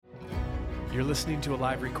You're listening to a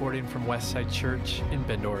live recording from Westside Church in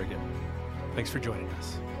Bend, Oregon. Thanks for joining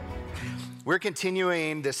us. We're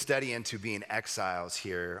continuing this study into being exiles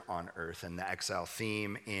here on earth and the exile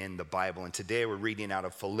theme in the Bible. And today we're reading out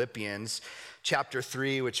of Philippians chapter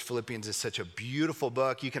 3, which Philippians is such a beautiful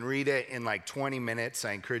book. You can read it in like 20 minutes.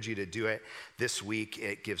 I encourage you to do it this week.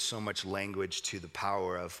 It gives so much language to the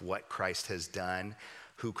power of what Christ has done,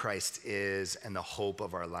 who Christ is, and the hope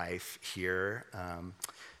of our life here.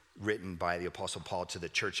 Written by the Apostle Paul to the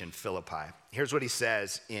church in Philippi. Here's what he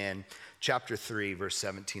says in chapter 3, verse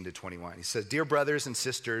 17 to 21. He says, "Dear brothers and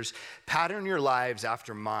sisters, pattern your lives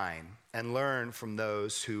after mine and learn from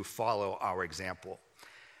those who follow our example.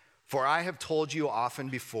 For I have told you often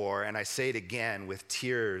before, and I say it again with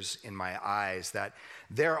tears in my eyes, that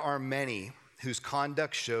there are many whose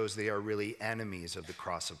conduct shows they are really enemies of the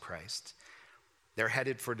cross of Christ. They're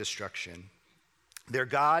headed for destruction. Their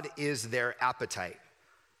God is their appetite.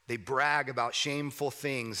 They brag about shameful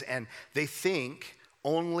things, and they think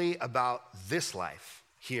only about this life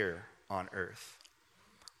here on earth.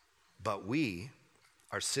 But we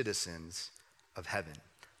are citizens of heaven."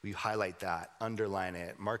 We highlight that, underline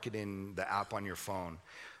it, mark it in the app on your phone.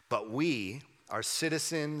 But we are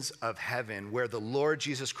citizens of heaven, where the Lord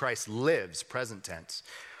Jesus Christ lives, present tense,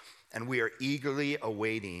 and we are eagerly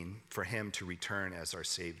awaiting for him to return as our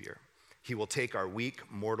Savior. He will take our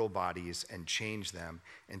weak, mortal bodies and change them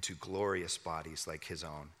into glorious bodies like his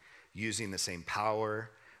own, using the same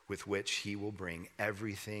power with which he will bring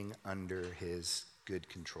everything under his good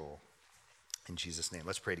control. In Jesus' name,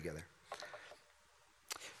 let's pray together.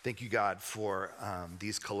 Thank you, God, for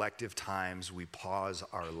these collective times we pause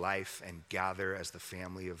our life and gather as the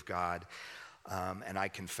family of God. And I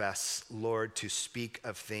confess, Lord, to speak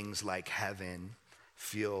of things like heaven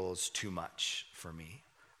feels too much for me.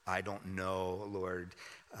 I don't know, Lord,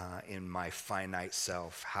 in my finite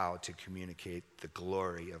self, how to communicate the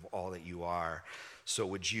glory of all that you are. So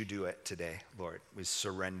would you do it today, Lord? We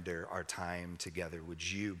surrender our time together. Would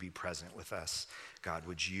you be present with us? God,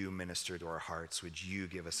 would you minister to our hearts? Would you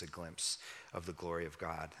give us a glimpse of the glory of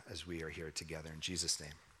God as we are here together? In Jesus'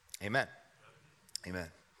 name, amen.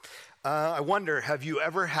 Amen. I wonder, have you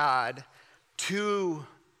ever had too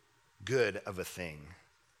good of a thing?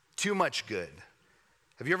 Too much good?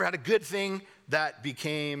 Have you ever had a good thing that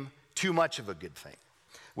became too much of a good thing?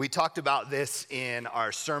 We talked about this in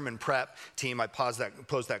our sermon prep team. I posed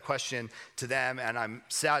that question to them, and I'm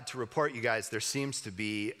sad to report, you guys, there seems to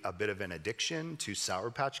be a bit of an addiction to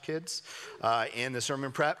Sour Patch Kids in the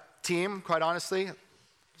sermon prep team, quite honestly.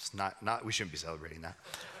 It's not we shouldn't be celebrating that.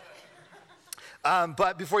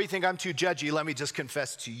 But before you think I'm too judgy, let me just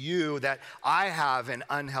confess to you that I have an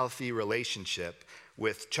unhealthy relationship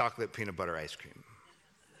with chocolate peanut butter ice cream.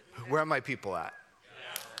 Where are my people at?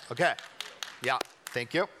 Okay. Yeah,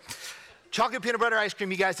 thank you. Chocolate peanut butter ice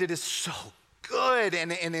cream, you guys, it is so good.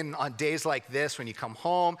 And on days like this, when you come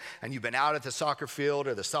home and you've been out at the soccer field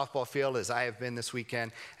or the softball field, as I have been this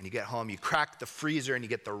weekend, and you get home, you crack the freezer and you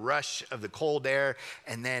get the rush of the cold air,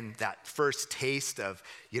 and then that first taste of,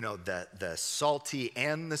 the salty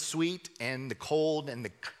and the sweet and the cold and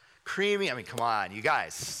the creamy. I mean, come on, you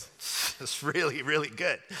guys. It's really, really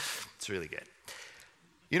good. It's really good.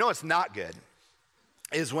 You know what's not good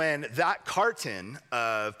is when that carton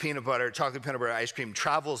of chocolate peanut butter ice cream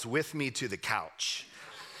travels with me to the couch.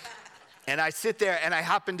 And I sit there and I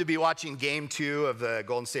happen to be watching game 2 of the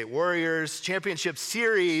Golden State Warriors championship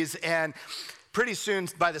series. And pretty soon,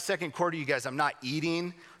 by the second quarter, you guys, I'm not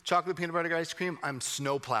eating chocolate peanut butter ice cream. I'm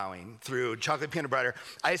snow plowing through chocolate peanut butter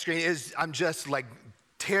ice cream. I'm just like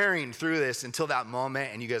tearing through this until that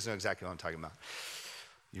moment. And you guys know exactly what I'm talking about.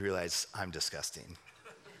 You realize I'm disgusting.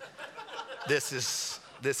 This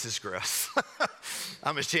is gross.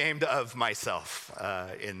 I'm ashamed of myself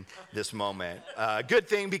in this moment. Good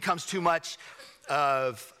thing becomes too much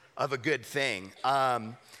of a good thing.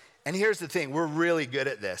 And here's the thing, we're really good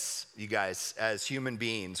at this, you guys, as human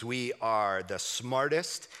beings. We are the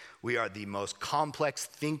smartest, we are the most complex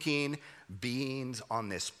thinking beings on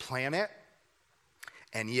this planet,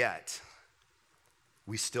 and yet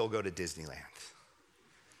we still go to Disneyland.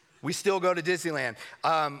 We still go to Disneyland.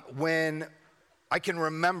 When I can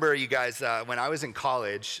remember, you guys, when I was in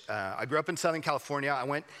college, I grew up in Southern California. I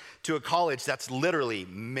went to a college that's literally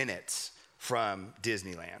minutes from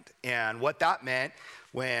Disneyland. And what that meant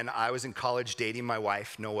when I was in college dating my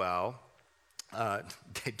wife, Noelle,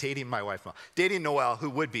 dating Noelle,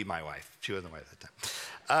 who would be my wife. She wasn't my wife at the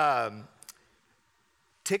time.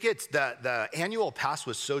 Tickets, the annual pass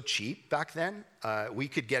was so cheap back then, we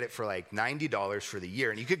could get it for like $90 for the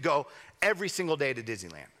year. And you could go every single day to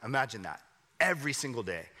Disneyland. Imagine that, every single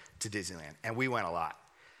day to Disneyland. And we went a lot.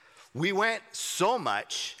 We went so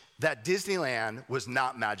much that Disneyland was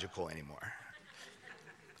not magical anymore.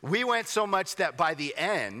 We went so much that by the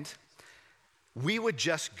end, we would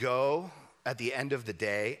just go at the end of the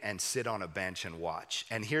day and sit on a bench and watch.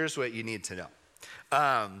 And here's what you need to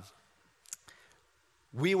know.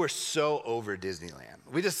 We were so over Disneyland.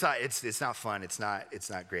 We just thought it's not fun, it's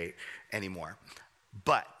not great anymore.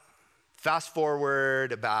 But fast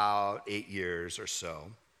forward about 8 years or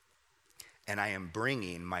so, and I am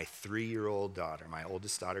bringing my 3-year-old daughter, my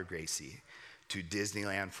oldest daughter, Gracie, to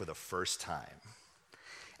Disneyland for the first time.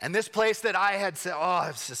 And this place that I had said, oh,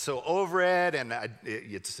 it's just so over it, and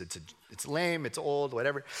it's lame, it's old,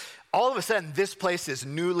 whatever. All of a sudden, this place is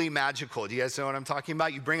newly magical. Do you guys know what I'm talking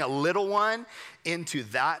about? You bring a little one into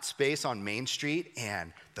that space on Main Street,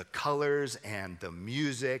 and the colors and the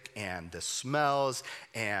music and the smells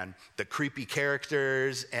and the creepy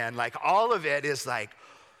characters and like all of it is like,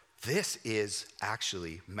 this is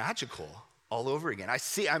actually magical all over again.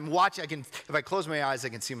 I'm watching, if I close my eyes, I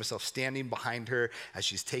can see myself standing behind her as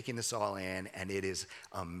she's taking this all in, and it is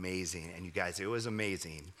amazing. And you guys, it was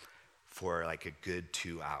amazing for like a good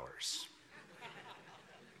 2 hours.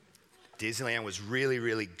 Disneyland was really,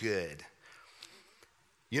 really good.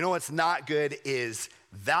 You know what's not good is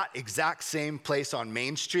that exact same place on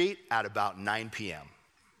Main Street at about 9 p.m.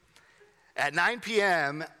 At 9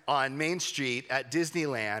 p.m. on Main Street at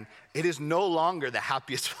Disneyland, it is no longer the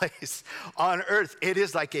happiest place on earth. It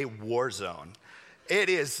is like a war zone. It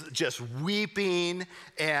is just weeping,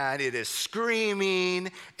 and it is screaming,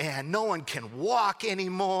 and no one can walk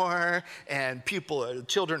anymore, and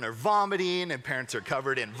children are vomiting, and parents are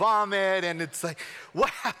covered in vomit, and it's like, what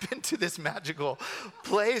happened to this magical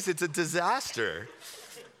place? It's a disaster.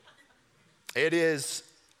 It is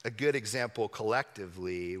a good example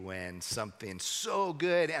collectively when something so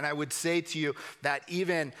good, and I would say to you that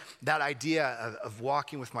even that idea of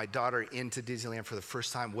walking with my daughter into Disneyland for the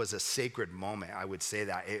first time was a sacred moment. I would say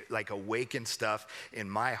that it like awakened stuff in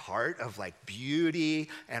my heart of like beauty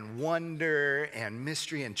and wonder and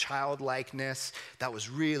mystery and childlikeness. That was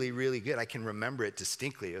really, really good. I can remember it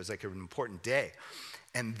distinctly. It was like an important day.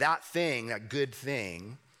 And that good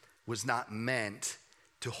thing was not meant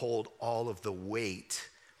to hold all of the weight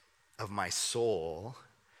of my soul.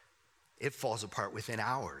 It falls apart within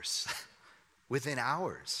hours. Within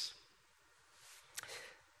hours.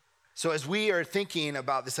 So as we are thinking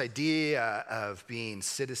about this idea of being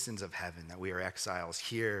citizens of heaven, that we are exiles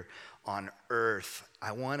here on earth,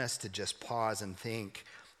 I want us to just pause and think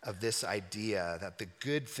of this idea that the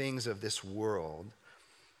good things of this world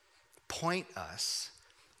point us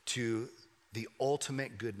to the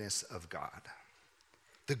ultimate goodness of God.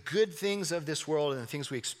 The good things of this world and the things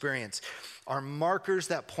we experience are markers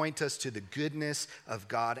that point us to the goodness of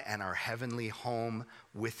God and our heavenly home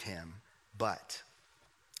with him. But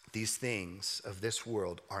these things of this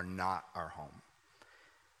world are not our home.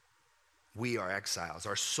 We are exiles.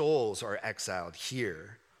 Our souls are exiled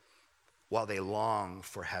here while they long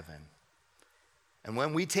for heaven. And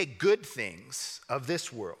when we take good things of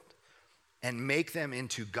this world and make them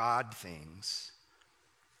into God things,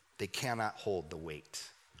 they cannot hold the weight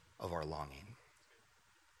of our longing.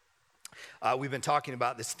 We've been talking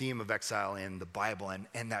about this theme of exile in the Bible,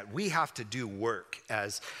 and that we have to do work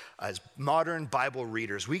as modern Bible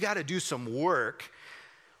readers. We got to do some work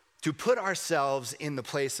to put ourselves in the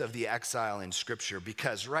place of the exile in Scripture,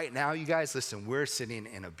 because right now, you guys, listen, we're sitting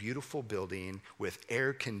in a beautiful building with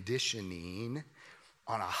air conditioning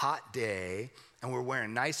on a hot day, and we're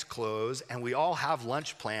wearing nice clothes, and we all have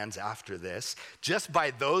lunch plans after this. Just by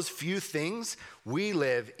those few things, we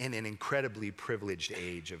live in an incredibly privileged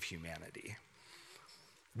age of humanity.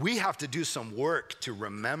 We have to do some work to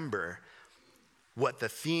remember what the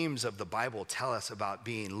themes of the Bible tell us about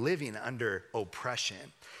living under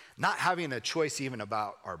oppression, not having a choice even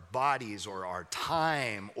about our bodies or our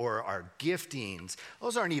time or our giftings.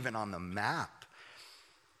 Those aren't even on the map.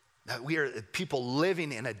 That we are people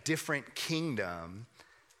living in a different kingdom,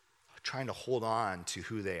 trying to hold on to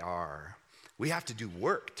who they are. We have to do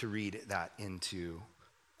work to read that into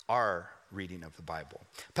our reading of the Bible.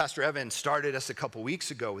 Pastor Evan started us a couple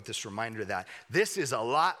weeks ago with this reminder that this is a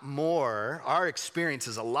lot more, our experience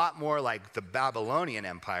is a lot more like the Babylonian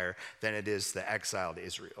Empire than it is the exiled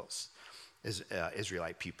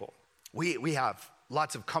Israelite people. We have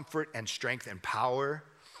lots of comfort and strength and power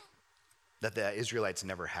that the Israelites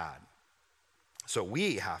never had. So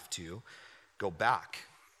we have to go back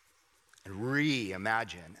and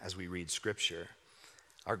reimagine as we read Scripture.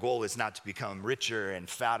 Our goal is not to become richer and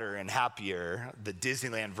fatter and happier. The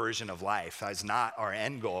Disneyland version of life. That is not our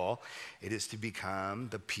end goal. It is to become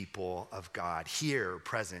the people of God here,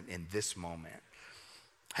 present in this moment.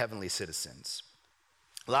 heavenly citizens.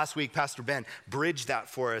 Last week, Pastor Ben bridged that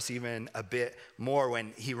for us even a bit more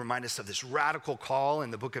when he reminded us of this radical call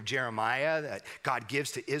in the book of Jeremiah that God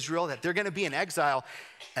gives to Israel, that they're going to be in exile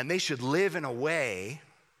and they should live in a way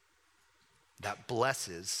that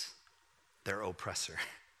blesses their oppressor.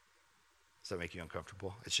 Does that make you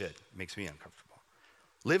uncomfortable? It should. It makes me uncomfortable.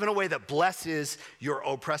 Live in a way that blesses your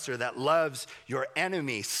oppressor, that loves your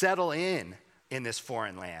enemy. Settle in this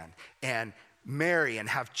foreign land and marry and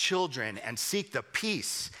have children and seek the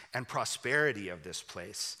peace and prosperity of this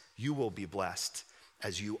place. You will be blessed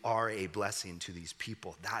as you are a blessing to these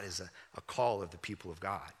people. That is a call of the people of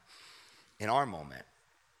God in our moment.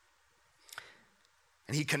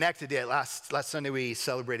 And he connected it. Last Sunday we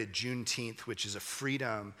celebrated Juneteenth, which is a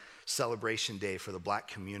freedom celebration day for the Black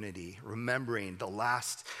community, remembering the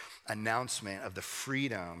last announcement of the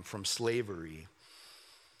freedom from slavery.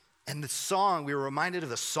 And the song, we were reminded of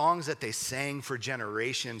the songs that they sang for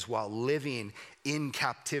generations while living in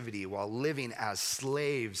captivity, while living as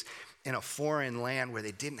slaves in a foreign land where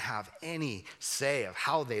they didn't have any say of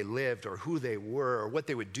how they lived or who they were or what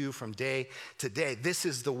they would do from day to day. This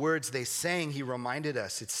is the words they sang. He reminded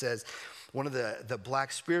us. It says, one of the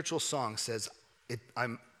Black spiritual songs says,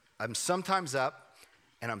 I'm sometimes up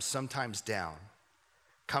and I'm sometimes down,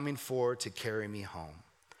 coming forward to carry me home,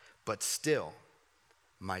 but still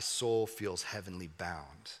my soul feels heavenly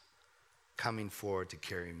bound, coming forward to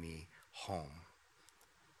carry me home.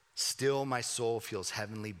 Still, my soul feels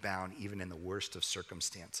heavenly bound, even in the worst of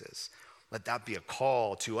circumstances. Let that be a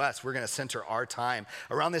call to us. We're going to center our time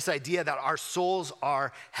around this idea that our souls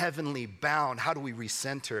are heavenly bound. How do we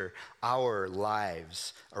recenter our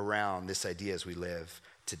lives around this idea as we live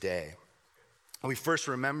today? And we first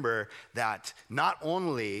remember that not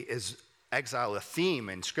only is exile a theme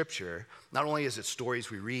in Scripture, not only is it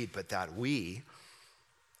stories we read, but that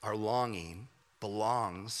our longing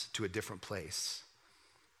belongs to a different place.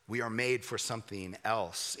 We are made for something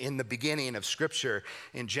else. In the beginning of Scripture,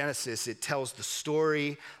 in Genesis, it tells the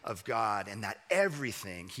story of God and that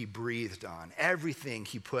everything he breathed on, everything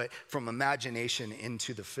he put from imagination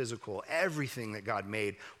into the physical, everything that God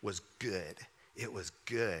made was good. It was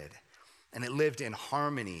good. And it lived in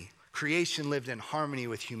harmony. Creation lived in harmony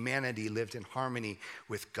with humanity, lived in harmony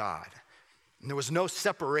with God. And there was no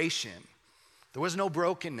separation. There was no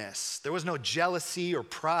brokenness. There was no jealousy or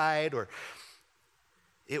pride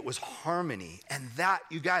it was harmony. And that,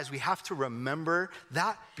 you guys, we have to remember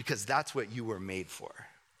that because that's what you were made for.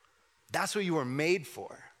 That's what you were made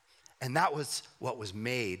for. And that was what was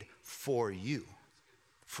made for you.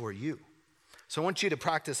 For you. So I want you to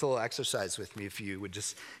practice a little exercise with me if you would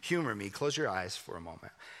just humor me. Close your eyes for a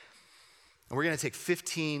moment. And we're going to take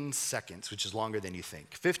 15 seconds, which is longer than you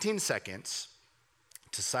think. 15 seconds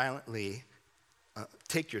to silently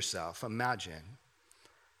take yourself, imagine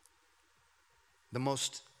the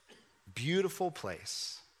most beautiful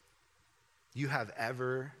place you have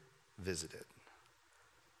ever visited.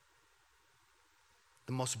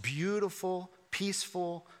 The most beautiful,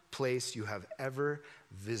 peaceful place you have ever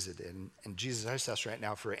visited. And Jesus, I just ask right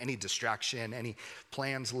now for any distraction, any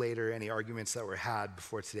plans later, any arguments that were had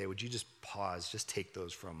before today, would you just pause, just take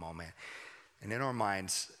those for a moment. And in our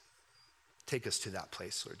minds, take us to that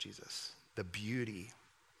place, Lord Jesus. The beauty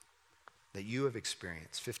that you have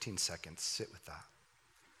experienced. 15 seconds, sit with that.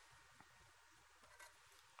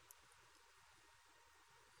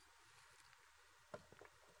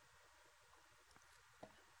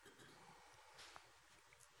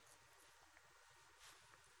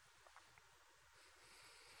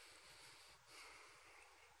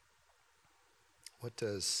 What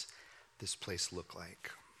does this place look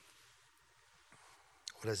like?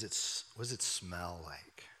 What does it smell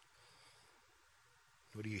like?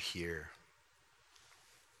 What do you hear?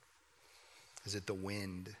 Is it the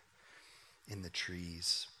wind in the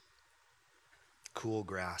trees? Cool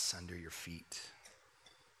grass under your feet?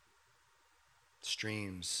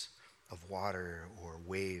 Streams of water or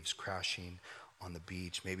waves crashing on the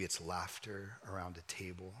beach? Maybe it's laughter around a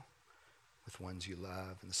table with ones you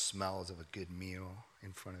love and the smells of a good meal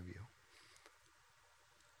in front of you.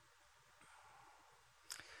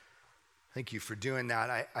 Thank you for doing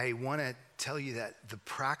that. I want to tell you that the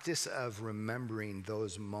practice of remembering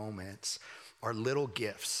those moments are little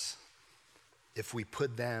gifts if we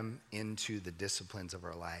put them into the disciplines of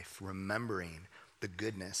our life, remembering the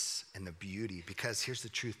goodness and the beauty. Because here's the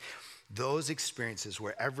truth. Those experiences,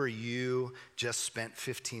 wherever you just spent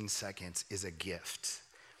 15 seconds, is a gift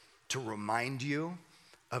to remind you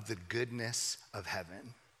of the goodness of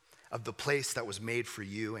heaven, of the place that was made for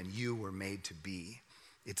you and you were made to be.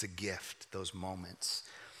 It's a gift, those moments.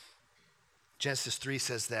 Genesis 3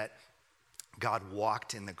 says that God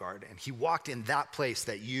walked in the garden. He walked in that place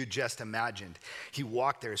that you just imagined. He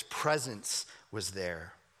walked there. His presence was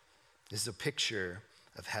there. This is a picture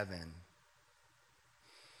of heaven.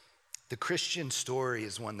 The Christian story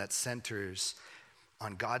is one that centers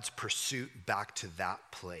on God's pursuit back to that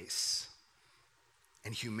place.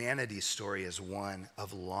 And humanity's story is one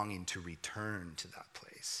of longing to return to that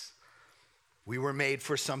place. We were made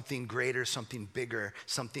for something greater, something bigger,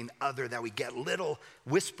 something other that we get little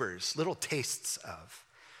whispers, little tastes of.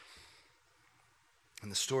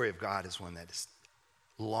 And the story of God is one that is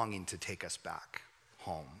longing to take us back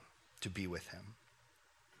home to be with him.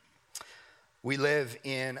 We live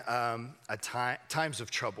in times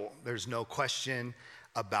of trouble. There's no question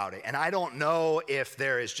about it. And I don't know if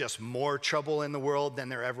there is just more trouble in the world than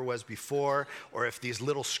there ever was before, or if these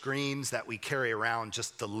little screens that we carry around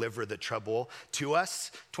just deliver the trouble to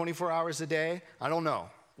us 24 hours a day. I don't know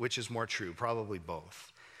which is more true, probably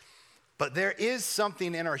both. But there is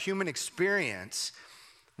something in our human experience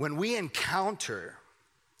when we encounter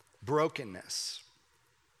brokenness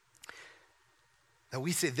that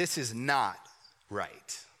we say, this is not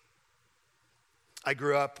right. I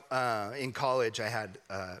grew up in college. I had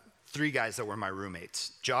 3 guys that were my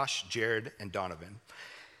roommates, Josh, Jared, and Donovan.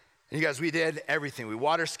 And you guys, we did everything. We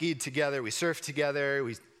water skied together. We surfed together.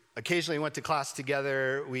 We occasionally went to class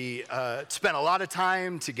together. We spent a lot of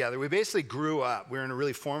time together. We basically grew up. We were in a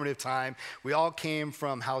really formative time. We all came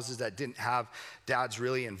from houses that didn't have dads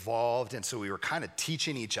really involved. And so we were kind of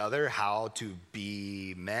teaching each other how to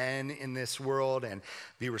be men in this world and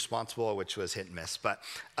be responsible, which was hit and miss. But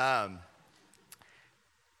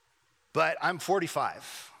I'm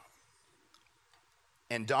 45,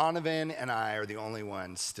 and Donovan and I are the only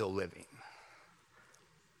ones still living.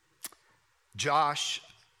 Josh,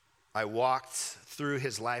 I walked through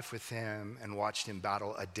his life with him and watched him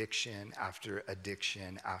battle addiction after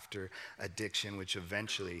addiction after addiction, which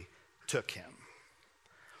eventually took him.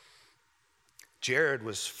 Jared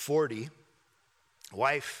was 40,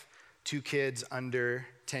 wife, 2 kids under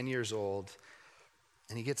 10 years old,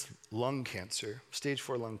 and he gets lung cancer, stage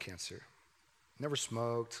 4 lung cancer. Never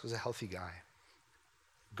smoked, was a healthy guy.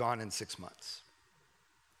 Gone in 6 months.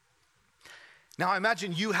 Now, I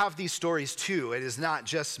imagine you have these stories too. It is not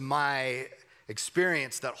just my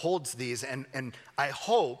experience that holds these, and I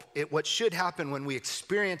hope what should happen when we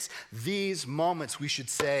experience these moments, we should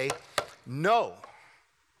say, no,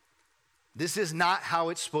 this is not how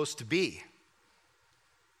it's supposed to be.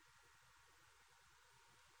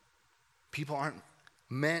 People aren't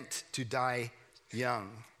meant to die young.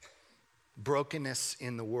 Brokenness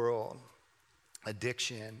in the world,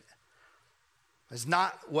 addiction, is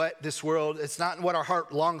not what this world, it's not what our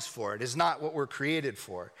heart longs for. It is not what we're created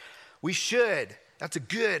for. We should, that's a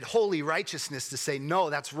good, holy righteousness to say, no,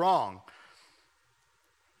 that's wrong.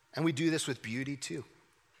 And we do this with beauty too.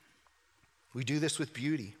 We do this with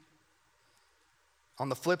beauty. On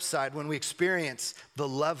the flip side, when we experience the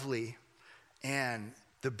lovely and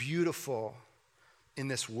the beautiful in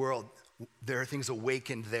this world, there are things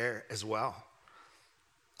awakened there as well.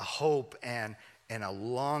 A hope and a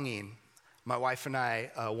longing. My wife and I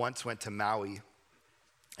once went to Maui,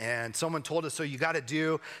 and someone told us, so you got to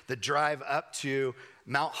do the drive up to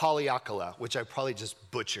Mount Haleakala, which I probably just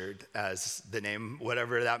butchered as the name,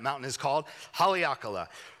 whatever that mountain is called, Haleakala.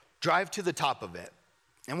 Drive to the top of it.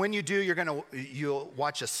 And when you do, you'll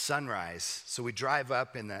watch a sunrise. So we drive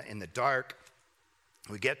up in the dark.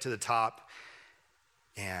 We get to the top,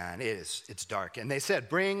 and it's dark. And they said,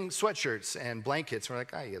 bring sweatshirts and blankets. We're like,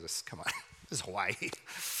 come on, this is Hawaii.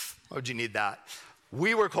 Why would you need that?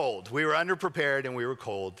 We were cold. We were underprepared, and we were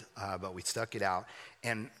cold, but we stuck it out.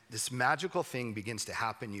 And this magical thing begins to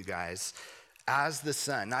happen, you guys, as the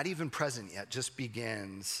sun, not even present yet, just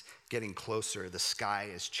begins getting closer. The sky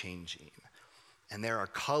is changing. And there are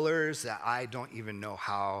colors that I don't even know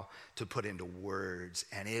how to put into words.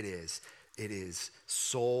 And it is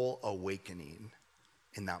soul awakening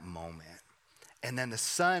in that moment. And then the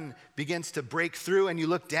sun begins to break through, and you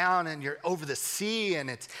look down and you're over the sea, and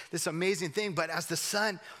it's this amazing thing. But as the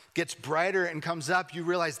sun gets brighter and comes up, you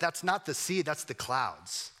realize that's not the sea, that's the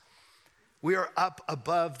clouds. We are up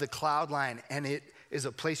above the cloud line, and it is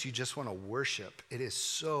a place you just want to worship. It is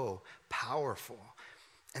so powerful.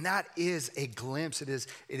 And that is a glimpse. It is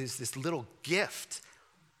this little gift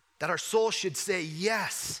that our soul should say,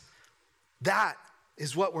 yes, that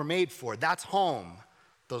is what we're made for. That's home,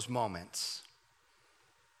 those moments.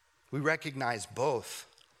 We recognize both.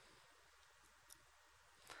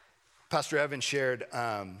 Pastor Evan shared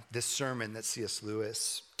this sermon that C.S.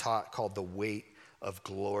 Lewis taught called The Weight of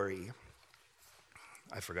Glory.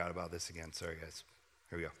 I forgot about this again. Sorry, guys.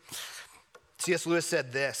 Here we go. C.S. Lewis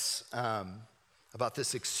said this about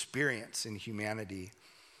this experience in humanity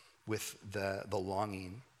with the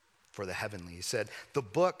longing for the heavenly. He said, the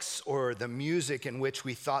books or the music in which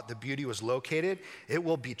we thought the beauty was located, it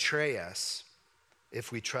will betray us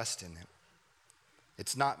if we trust in it.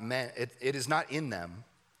 It is not in them.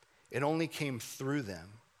 It only came through them.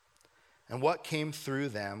 And what came through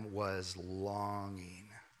them was longing,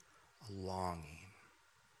 a longing.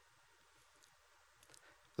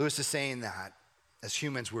 Lewis is saying that as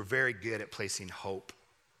humans, we're very good at placing hope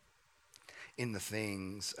in the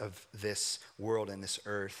things of this world and this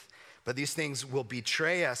earth. But these things will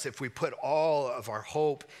betray us if we put all of our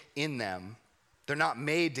hope in them. They're not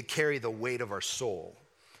made to carry the weight of our soul.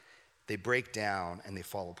 They break down and they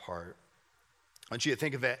fall apart. I want you to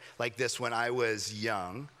think of it like this. When I was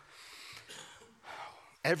young,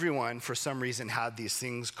 everyone, for some reason, had these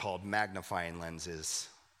things called magnifying lenses.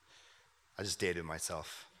 I just dated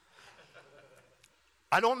myself.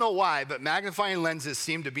 I don't know why, but magnifying lenses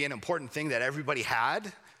seemed to be an important thing that everybody had.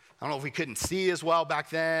 I don't know if we couldn't see as well back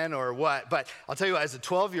then or what, but I'll tell you what, as a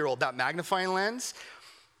 12-year-old, that magnifying lens,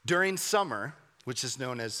 during summer, which is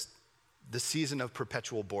known as the season of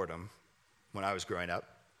perpetual boredom when I was growing up,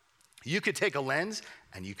 you could take a lens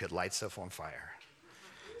and you could light stuff on fire.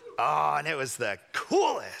 Oh, and it was the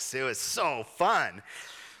coolest. It was so fun.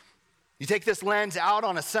 You take this lens out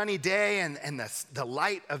on a sunny day and the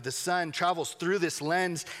light of the sun travels through this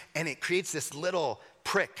lens and it creates this little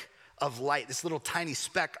prick of light, this little tiny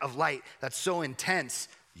speck of light that's so intense,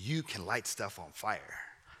 you can light stuff on fire.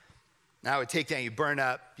 Now I would take that and you burn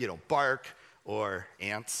up, bark or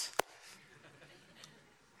ants.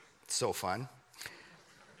 It's so fun.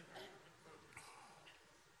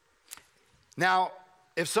 Now,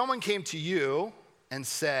 if someone came to you and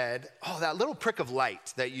said, oh, that little prick of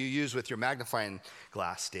light that you use with your magnifying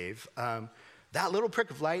glass, Dave, that little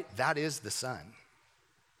prick of light, that is the sun.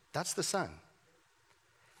 That's the sun.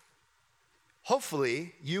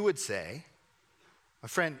 Hopefully, you would say, my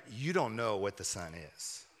friend, you don't know what the sun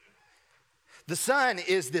is. The sun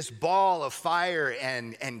is this ball of fire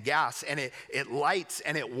and gas, and it lights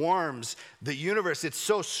and it warms the universe. It's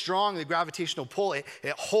so strong, the gravitational pull, it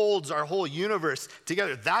holds our whole universe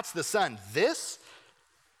together. That's the sun. This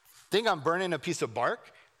thing I'm burning, a piece of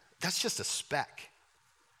bark, that's just a speck.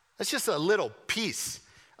 That's just a little piece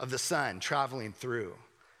of the sun traveling through.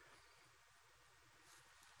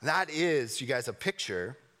 That is, you guys, a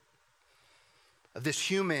picture of this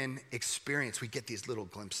human experience. We get these little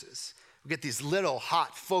glimpses. We get these little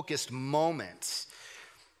hot, focused moments.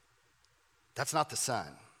 That's not the sun.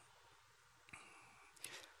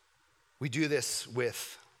 We do this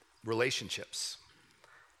with relationships.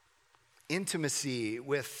 Intimacy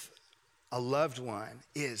with a loved one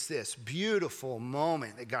is this beautiful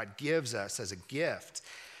moment that God gives us as a gift.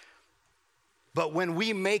 But when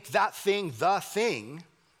we make that thing the thing,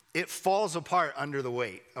 it falls apart under the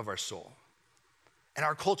weight of our soul. And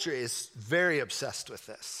our culture is very obsessed with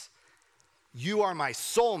this. You are my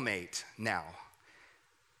soulmate now,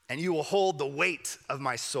 and you will hold the weight of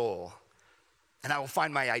my soul, and I will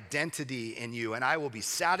find my identity in you, and I will be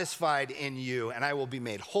satisfied in you, and I will be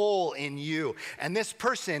made whole in you. And this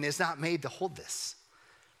person is not made to hold this.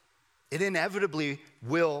 It inevitably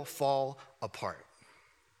will fall apart.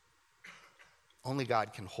 Only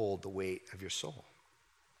God can hold the weight of your soul.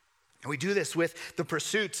 And we do this with the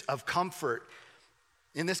pursuit of comfort.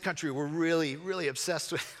 In this country, we're really, really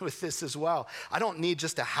obsessed with this as well. I don't need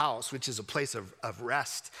just a house, which is a place of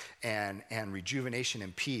rest and rejuvenation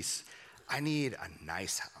and peace. I need a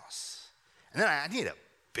nice house. And then I need a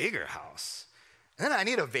bigger house. And then I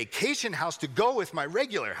need a vacation house to go with my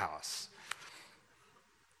regular house.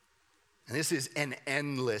 And this is an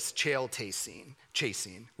endless chasing.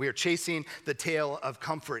 We are chasing the tail of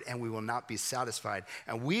comfort, and we will not be satisfied.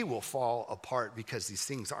 And we will fall apart because these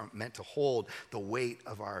things aren't meant to hold the weight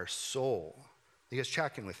of our soul. You guys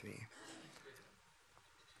tracking with me?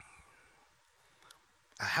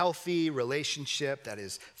 A healthy relationship that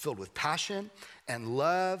is filled with passion and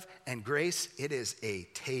love and grace, it is a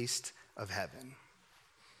taste of heaven.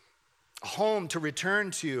 A home to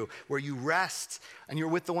return to where you rest and you're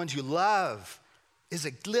with the ones you love is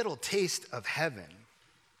a little taste of heaven.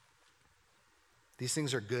 These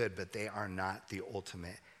things are good, but they are not the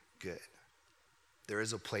ultimate good. There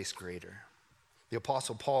is a place greater. The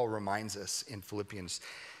Apostle Paul reminds us in Philippians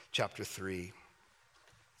chapter 3.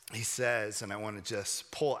 He says, and I want to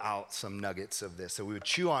just pull out some nuggets of this. So we would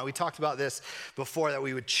chew on, we talked about this before, that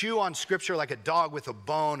we would chew on scripture like a dog with a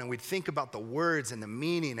bone, and we'd think about the words and the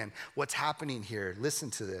meaning and what's happening here.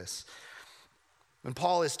 Listen to this. When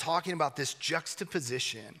Paul is talking about this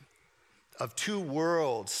juxtaposition of two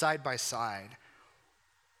worlds side by side.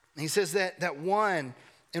 And he says that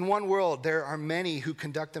in one world, there are many who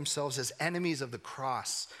conduct themselves as enemies of the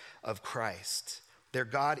cross of Christ. Their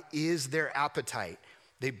God is their appetite.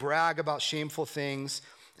 They brag about shameful things,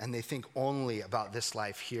 and they think only about this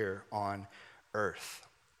life here on earth.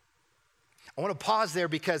 I want to pause there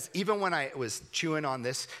because even when I was chewing on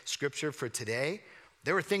this scripture for today,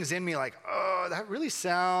 there were things in me like, oh, that really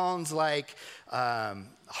sounds like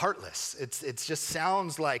heartless. It just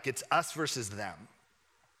sounds like it's us versus them.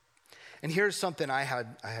 And here's something I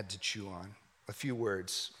had to chew on, a few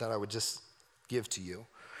words that I would just give to you.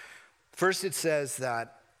 First, it says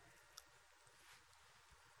that,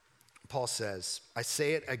 Paul says, I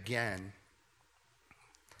say it again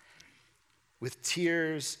with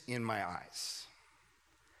tears in my eyes.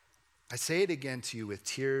 I say it again to you with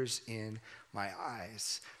tears in my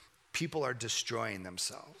eyes. People are destroying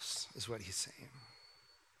themselves, is what he's saying.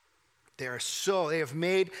 They have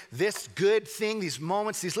made this good thing, these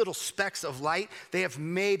moments, these little specks of light, they have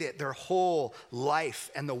made it their whole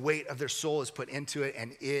life, and the weight of their soul is put into it,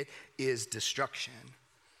 and it is destruction.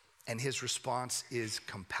 And his response is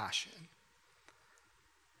compassion.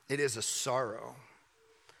 It is a sorrow.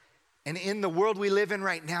 And in the world we live in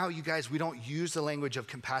right now, you guys, we don't use the language of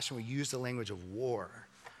compassion, we use the language of war.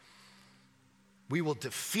 We will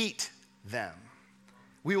defeat them.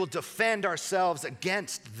 We will defend ourselves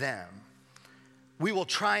against them. We will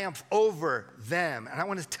triumph over them. And I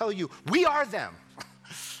want to tell you, we are them.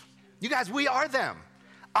 You guys, we are them.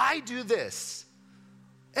 I do this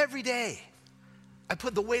every day. I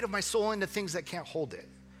put the weight of my soul into things that can't hold it.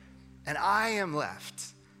 And I am left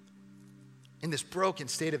in this broken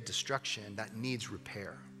state of destruction that needs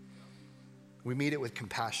repair. We meet it with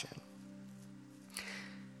compassion.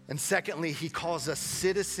 And secondly, he calls us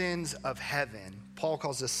citizens of heaven. Paul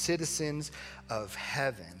calls us citizens of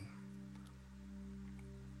heaven.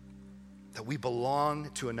 That we belong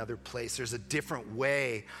to another place. There's a different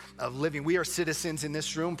way of living. We are citizens in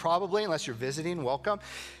this room, probably, unless you're visiting, welcome.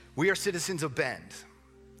 We are citizens of Bend.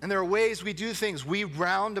 And there are ways we do things. We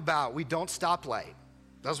roundabout, we don't stoplight.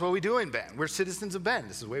 That's what we do in Bend. We're citizens of Bend.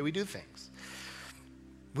 This is the way we do things.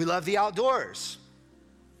 We love the outdoors.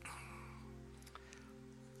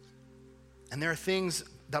 And there are things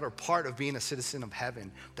that are part of being a citizen of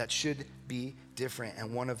heaven that should be different.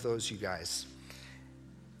 And one of those, you guys,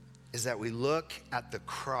 is that we look at the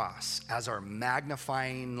cross as our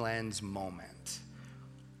magnifying lens moment.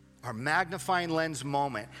 Our magnifying lens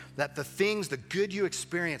moment, that the things, the good you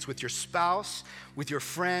experience with your spouse, with your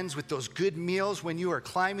friends, with those good meals when you are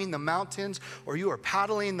climbing the mountains or you are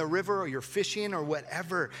paddling the river or you're fishing or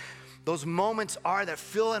whatever, those moments are that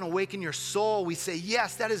fill and awaken your soul. We say,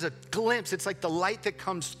 yes, that is a glimpse. It's like the light that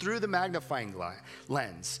comes through the magnifying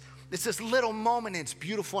lens. It's this little moment, and it's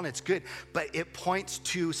beautiful and it's good, but it points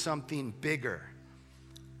to something bigger.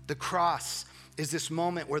 The cross is this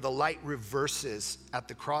moment where the light reverses at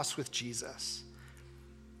the cross with Jesus.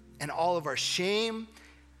 And all of our shame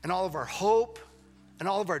and all of our hope and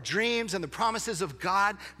all of our dreams and the promises of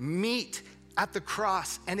God meet at the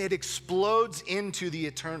cross, and it explodes into the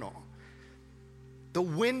eternal. The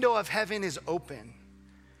window of heaven is open,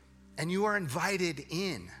 and you are invited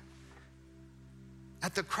in.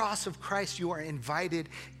 At the cross of Christ, you are invited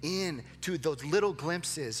in to those little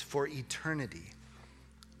glimpses for eternity.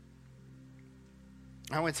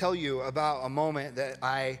 I want to tell you about a moment that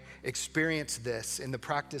I experienced this in the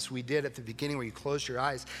practice we did at the beginning where you close your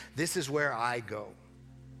eyes. This is where I go.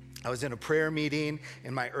 I was in a prayer meeting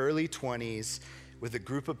in my early 20s with a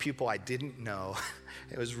group of people I didn't know.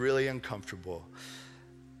 It was really uncomfortable.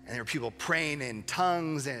 And there were people praying in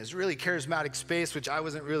tongues, and it was a really charismatic space, which I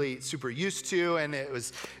wasn't really super used to, and it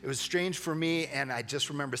was strange for me. And I just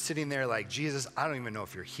remember sitting there like, Jesus, I don't even know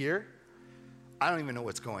if you're here. I don't even know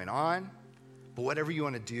what's going on. But whatever you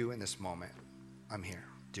want to do in this moment, I'm here.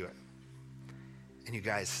 Do it. And you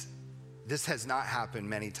guys, this has not happened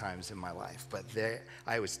many times in my life, but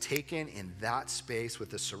I was taken in that space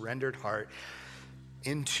with a surrendered heart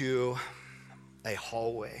into a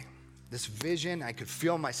hallway. This vision, I could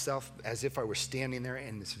feel myself as if I were standing there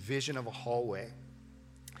in this vision of a hallway.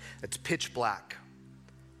 It's pitch black.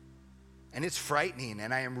 And it's frightening,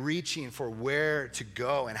 and I am reaching for where to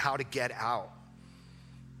go and how to get out.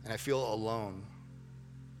 And I feel alone.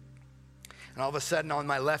 And all of a sudden, on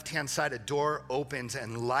my left-hand side, a door opens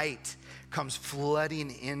and light comes flooding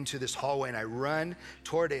into this hallway, and I run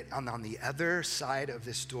toward it. And on the other side of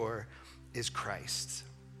this door is Christ.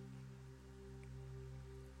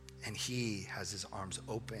 And he has his arms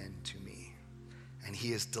open to me. And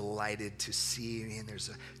he is delighted to see me. And there's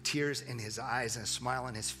tears in his eyes and a smile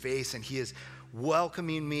on his face. And he is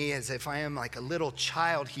welcoming me as if I am like a little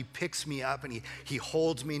child. He picks me up and he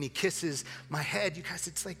holds me and he kisses my head. You guys,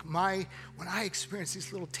 it's like when I experience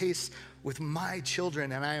these little tastes with my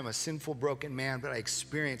children, and I am a sinful, broken man, but I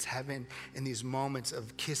experience heaven in these moments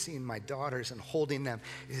of kissing my daughters and holding them.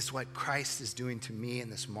 It is what Christ is doing to me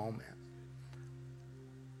in this moment.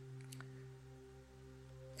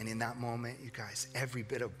 And in that moment, you guys, every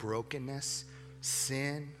bit of brokenness,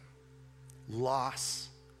 sin, loss,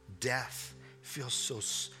 death feels so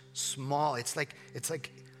small. It's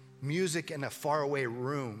like music in a faraway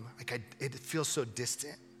room. It feels so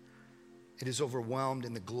distant. It is overwhelmed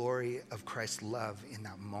in the glory of Christ's love in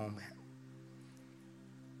that moment.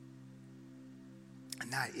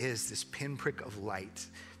 And that is this pinprick of light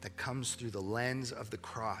that comes through the lens of the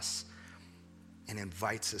cross and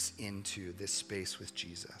invites us into this space with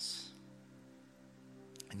Jesus.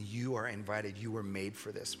 And you are invited. You were made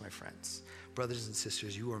for this, my friends. Brothers and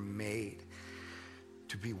sisters, you were made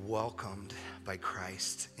to be welcomed by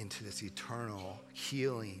Christ into this eternal,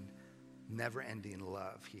 healing, never-ending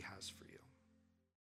love he has for you.